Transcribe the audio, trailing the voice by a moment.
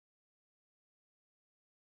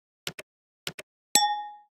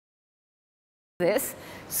this.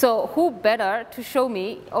 So who better to show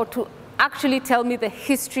me or to actually tell me the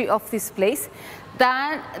history of this place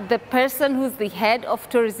than the person who's the head of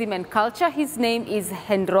tourism and culture. His name is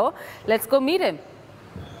Hendro. Let's go meet him.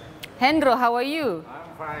 Hendro, how are you?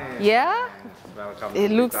 I'm fine. Yeah? Welcome.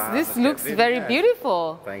 This looks very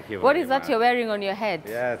beautiful. Thank you. What is that you're wearing on your head?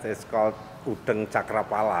 Yes, it's called Udeng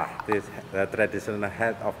Cakrapala. This is the traditional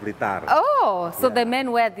hat of Blitar. Oh, so the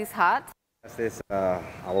men wear this hat? This is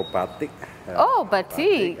our batik. Oh,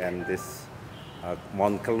 batik. And this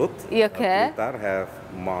Mount Kelut. Okay. Blitar have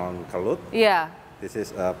Mount Kelut. Yeah. This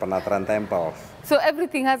is Penataran Temple. So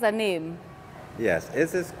everything has a name? Yes,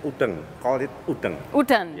 it is Udeng. Call it Udeng.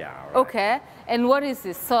 Udeng. Yeah. Right. Okay. And what is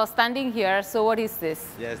this? So standing here, so what is this?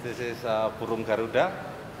 Yes, this is Burung Garuda.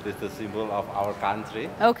 This is the symbol of our country.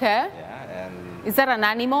 Okay. Yeah, and is that an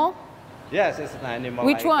animal? yes, it's an animal.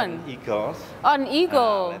 Which like one? An eagle. An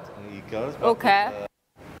eagle. An eagle. Okay.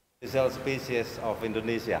 It's a species of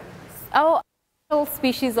Indonesia. Oh,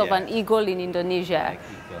 species of an eagle in Indonesia. Like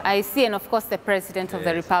I see, and of course the President of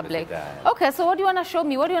the Republic. President. Okay, so what do you want to show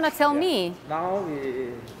me? What do you want to tell me? Now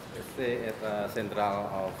we stay at the central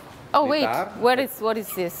of Oh wait, Blitar. what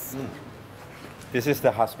is this? This is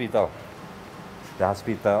the hospital. The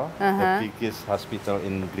hospital, the biggest hospital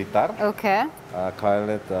in Blitar. Okay. Call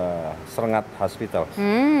it Serengat Hospital.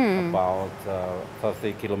 About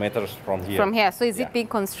 30 kilometers from here. From here. So is it being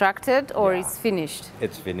constructed or it's finished?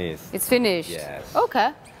 It's finished. It's finished? Yes.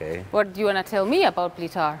 Okay. Okay. What do you want to tell me about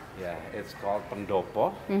Blitar? Yeah, it's called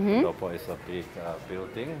Pendopo. Pendopo is a big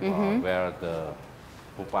building where the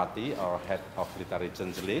Bupati or head of Blitar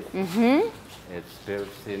region live. It's built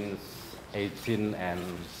since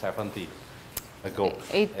 1870 ago.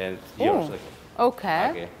 Years ago.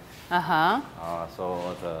 Okay.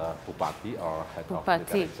 So the Bupati or head of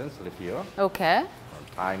Blitar region live here. Okay.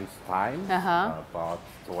 Time about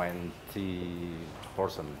 20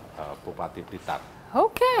 person Bupati Blitar.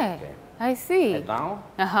 Okay. I see. And now.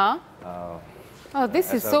 Oh,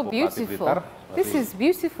 this is so beautiful. Blitar, this is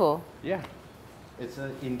beautiful. Yeah. It's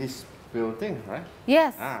in this building, right?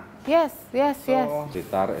 Yes. Yes.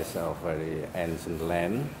 Blitar is a very ancient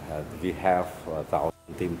land. We have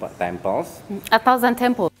 1,000 temples. 1,000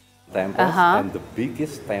 temples. And the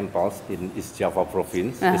biggest temples in East Java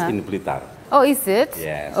province is in Blitar. Oh, is it?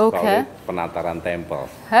 Yes. Okay. Penataran Temple.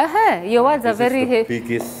 Your words are very. This is the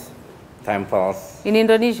biggest temples in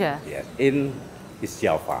Indonesia. Yes. In East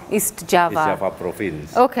Java. East Java. East Java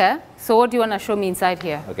province. Okay. So what do you want to show me inside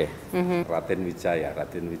here? Okay. Raden Wijaya.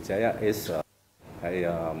 Raden Wijaya is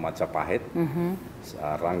Majapahit.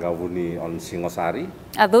 Ranggawuni on Singosari.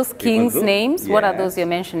 Are those kings' names? Yes. What are those you're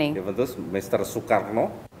mentioning? Even those, Mr. Sukarno,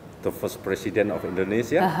 the first president of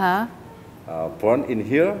Indonesia, born in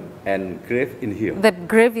here and grave in here. The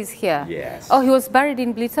grave is here? Yes. Oh, he was buried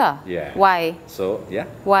in Blitar? Yeah. Why? So, yeah.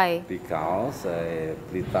 Why? Because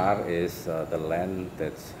Blitar is the land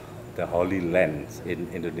that's the holy land in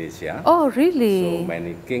Indonesia. Oh, really? So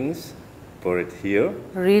many kings buried here.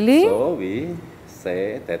 Really? So we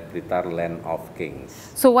say that Blitar land of kings.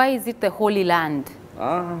 So why is it the holy land?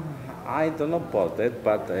 I don't know about that,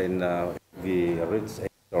 but we read a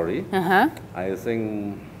story. I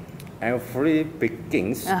think every big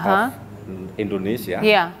kings of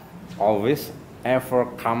Indonesia always ever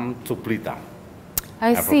come to Blitar.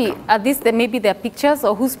 I see. Are these maybe their pictures,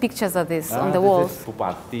 or whose pictures are this on the walls? This is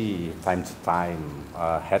Bupati, time to time,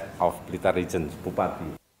 head of Blitar region,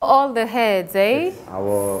 Bupati. All the heads, eh? It's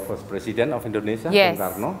our first president of Indonesia, yes.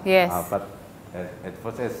 Bung Karno. Yes. But at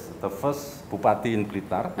first, it's the first Bupati in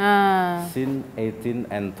Blitar since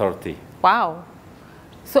 1830. Wow.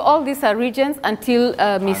 So all these are regions until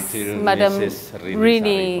Madam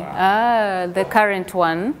Rini, the current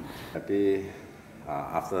one. Maybe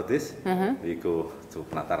after this, we go to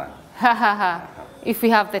Penataran. If we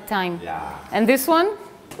have the time. Yeah. And this one?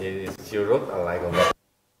 It is Europe, like a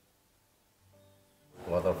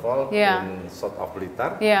waterfall in south of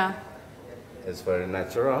Blitar. Yeah. It's very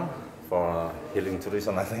natural for healing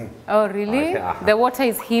tourism, I think. Oh, really? The water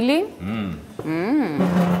is healing?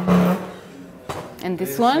 And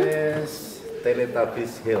this one? This is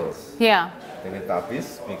Teletubbies Hills. Yeah.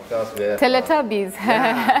 Teletubbies, because we have... Teletubbies.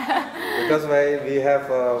 Because we have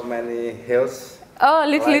many hills. Oh,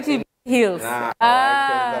 little hills. Like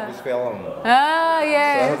Teletubbies film.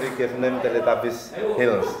 Yes. So we give name Teletubbies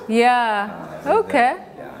Hills. Yeah. Okay.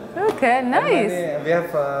 Okay, nice. We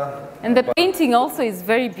have... and the painting also is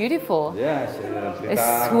very beautiful. Yes.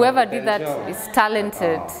 Whoever did that is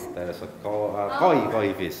talented. There is a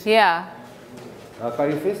koi fish. Yeah.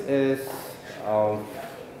 Koi fish is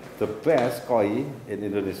the best koi in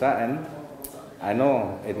Indonesia, and I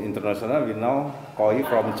know in international we know koi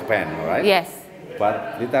from Japan, right? Yes.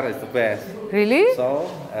 but Blitar is the best. Really? So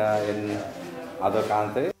in other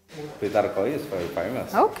countries, Blitar koi is very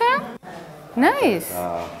famous. Okay, nice.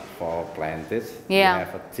 For plantage, Yeah. we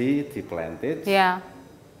have a tea plantage. Yeah.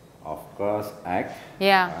 Of course, egg.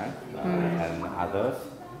 Yeah. Right? And others.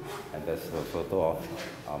 And that's the photo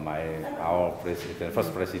of our president,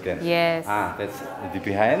 first president. Yes. That's the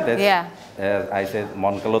behind. That's, yeah. I said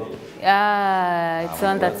Mount Kelut. It's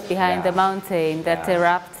one that's behind the mountain that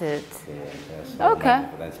erupted. Okay.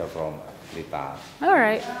 Potential from Blitar. All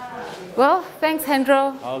right. Well, thanks,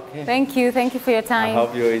 Hendro. Okay. Thank you for your time. I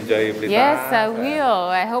hope you enjoy Blitar. Yes, I will.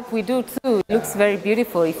 I hope we do too. It looks very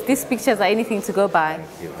beautiful. If these pictures are anything to go by,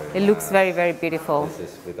 it looks very, very beautiful. This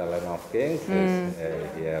is Blitar Land of Kings.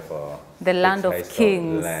 Here for the Land of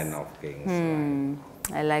Kings. Land of Kings.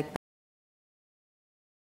 I like that.